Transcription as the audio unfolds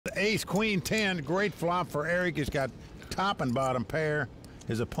ace, queen, 10. Great flop for Eric. He's got top and bottom pair.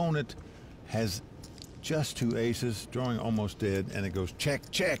 His opponent has just 2 aces, drawing almost dead, and it goes check,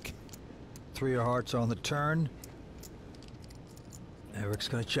 check. 3 of hearts on the turn. Eric's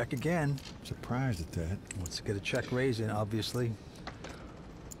going to check again. Surprised at that. Wants to get a check raise in, obviously.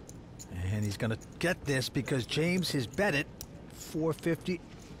 And he's going to get this because James has bet it. 450.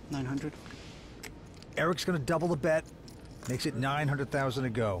 900. Eric's going to double the bet. Makes it 900,000 to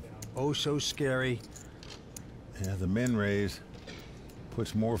go. Oh, so scary. Yeah, the min raise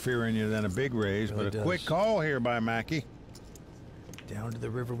puts more fear in you than a big raise, Really but a does. quick call here by Mackey. Down to the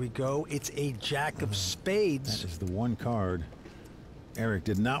river we go. It's a jack of That spades. is the one card Eric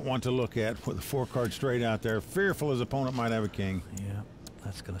did not want to look at with the 4-card straight out there, fearful his opponent might have a king. Yeah,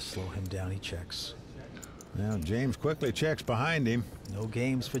 that's going to slow him down. He checks. Now James quickly checks behind him. No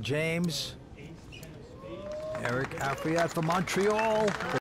games for James. Eric Afriat from Montreal.